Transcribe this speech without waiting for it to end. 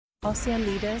ASEAN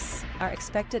leaders are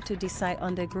expected to decide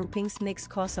on the grouping's next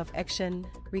course of action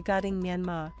regarding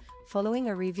Myanmar, following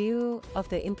a review of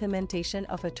the implementation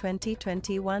of a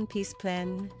 2021 peace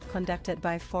plan conducted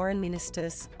by foreign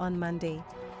ministers on Monday.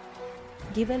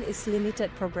 Given its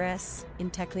limited progress in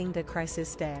tackling the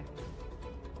crisis there,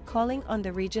 calling on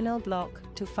the regional bloc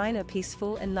to find a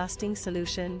peaceful and lasting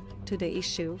solution to the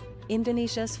issue,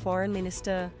 Indonesia's Foreign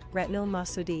Minister, Retno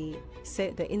Marsudi,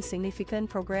 said the insignificant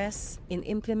progress in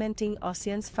implementing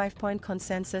ASEAN's 5-point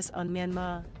consensus on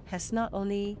Myanmar has not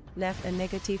only left a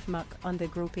negative mark on the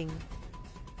grouping,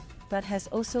 but has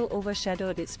also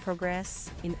overshadowed its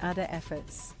progress in other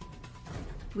efforts.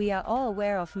 We are all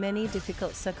aware of many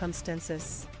difficult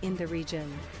circumstances in the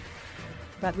region,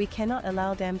 but we cannot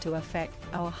allow them to affect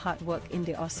our hard work in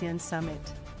the ASEAN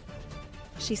summit,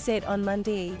 she said on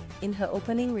Monday in her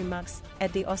opening remarks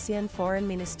at the ASEAN Foreign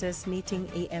Ministers meeting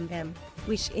AMM,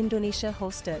 which Indonesia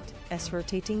hosted as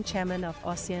rotating chairman of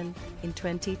ASEAN in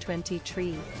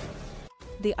 2023.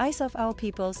 The eyes of our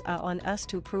peoples are on us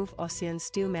to prove ASEAN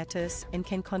still matters and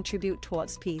can contribute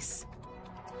towards peace,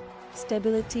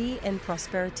 stability and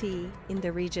prosperity in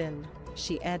the region,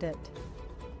 she added.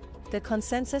 The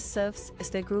consensus serves as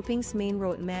the grouping's main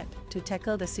roadmap to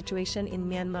tackle the situation in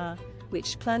Myanmar,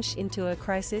 which plunged into a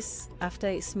crisis after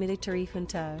its military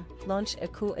junta launched a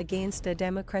coup against the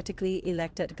democratically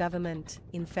elected government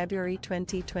in February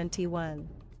 2021.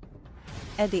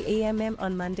 At the AMM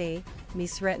on Monday,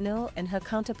 Ms. Retno and her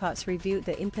counterparts reviewed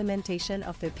the implementation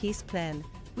of the peace plan,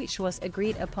 which was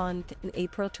agreed upon in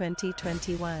April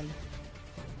 2021.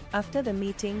 After the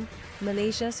meeting,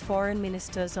 Malaysia's Foreign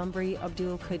Minister Zambry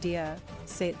Abdul Qadir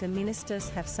said the ministers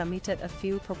have submitted a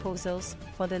few proposals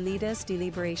for the leaders'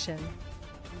 deliberation,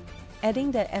 adding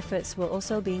that efforts were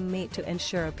also being made to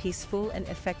ensure a peaceful and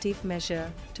effective measure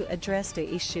to address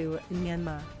the issue in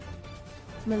Myanmar.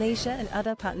 Malaysia and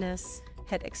other partners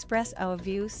had expressed our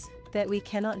views that we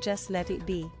cannot just let it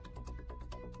be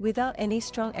without any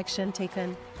strong action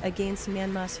taken against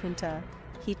Myanmar's junta,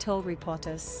 he told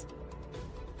reporters.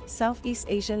 Southeast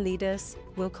Asian leaders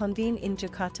will convene in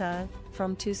Jakarta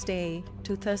from Tuesday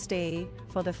to Thursday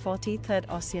for the 43rd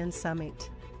ASEAN Summit.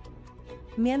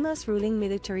 Myanmar's ruling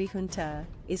military junta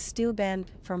is still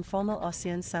banned from formal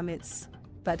ASEAN summits,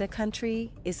 but the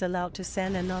country is allowed to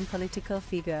send a non-political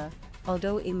figure,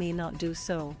 although it may not do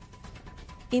so.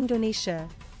 Indonesia,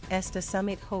 as the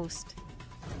summit host,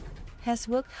 has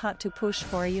worked hard to push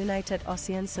for a united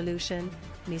ASEAN solution,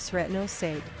 Ms. Retno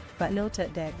said, but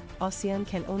noted that ASEAN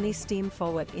can only steam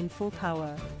forward in full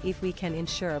power if we can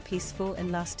ensure a peaceful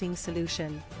and lasting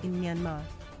solution in Myanmar.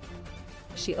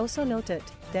 She also noted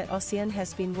that ASEAN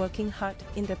has been working hard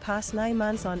in the past 9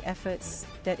 months on efforts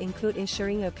that include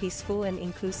ensuring a peaceful and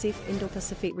inclusive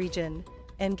Indo-Pacific region,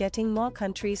 and getting more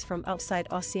countries from outside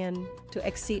ASEAN to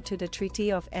accede to the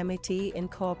Treaty of Amity and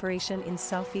Cooperation in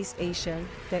Southeast Asia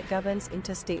that governs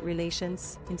interstate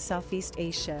relations in Southeast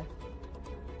Asia.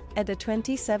 At the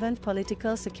 27th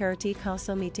Political Security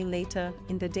Council meeting later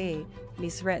in the day,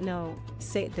 Ms. Retno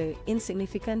said the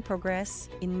insignificant progress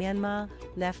in Myanmar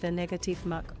left a negative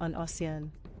mark on ASEAN.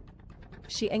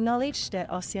 She acknowledged that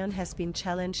ASEAN has been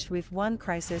challenged with one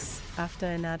crisis after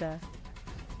another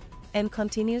and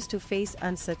continues to face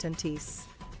uncertainties.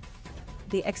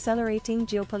 The accelerating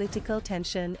geopolitical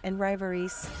tension and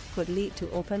rivalries could lead to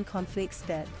open conflicts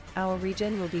that our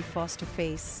region will be forced to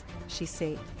face, she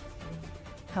said.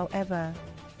 However,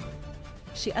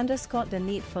 she underscored the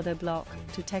need for the bloc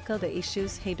to tackle the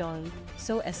issues head-on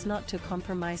so as not to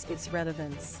compromise its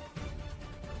relevance.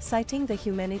 Citing the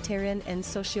humanitarian and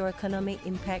socio-economic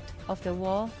impact of the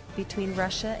war between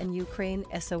Russia and Ukraine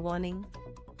as a warning,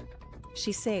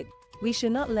 she said, "We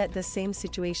should not let the same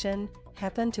situation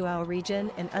happen to our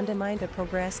region and undermine the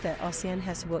progress that ASEAN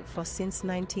has worked for since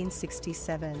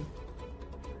 1967.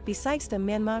 Besides the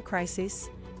Myanmar crisis,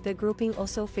 the grouping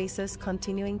also faces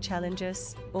continuing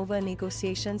challenges over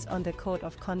negotiations on the Code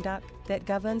of Conduct that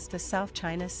governs the South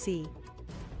China Sea,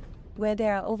 where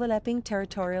there are overlapping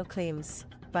territorial claims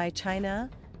by China,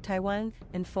 Taiwan,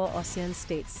 and 4 ASEAN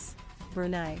states: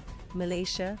 Brunei,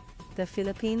 Malaysia, the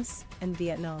Philippines, and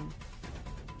Vietnam.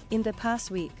 In the past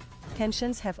week,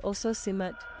 tensions have also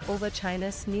simmered over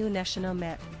China's new national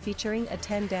map, featuring a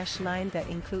 10-dash line that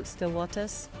includes the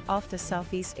waters off the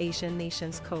Southeast Asian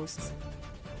nation's coasts,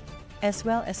 as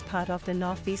well as part of the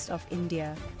northeast of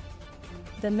India.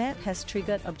 The map has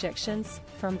triggered objections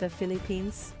from the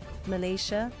Philippines,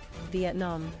 Malaysia,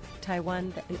 Vietnam,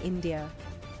 Taiwan, and India.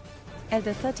 At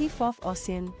the 34th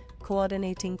ASEAN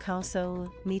Coordinating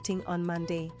Council meeting on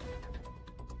Monday,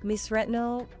 Ms.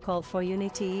 Retno called for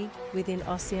unity within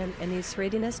ASEAN and its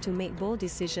readiness to make bold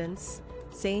decisions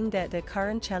saying that the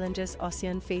current challenges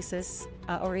ASEAN faces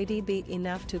are already big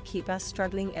enough to keep us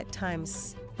struggling at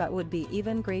times, but would be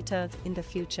even greater in the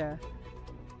future.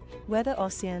 Whether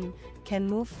ASEAN can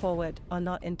move forward or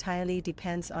not entirely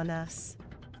depends on us.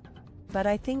 But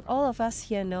I think all of us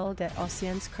here know that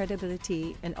ASEAN's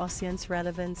credibility and ASEAN's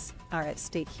relevance are at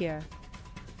stake here.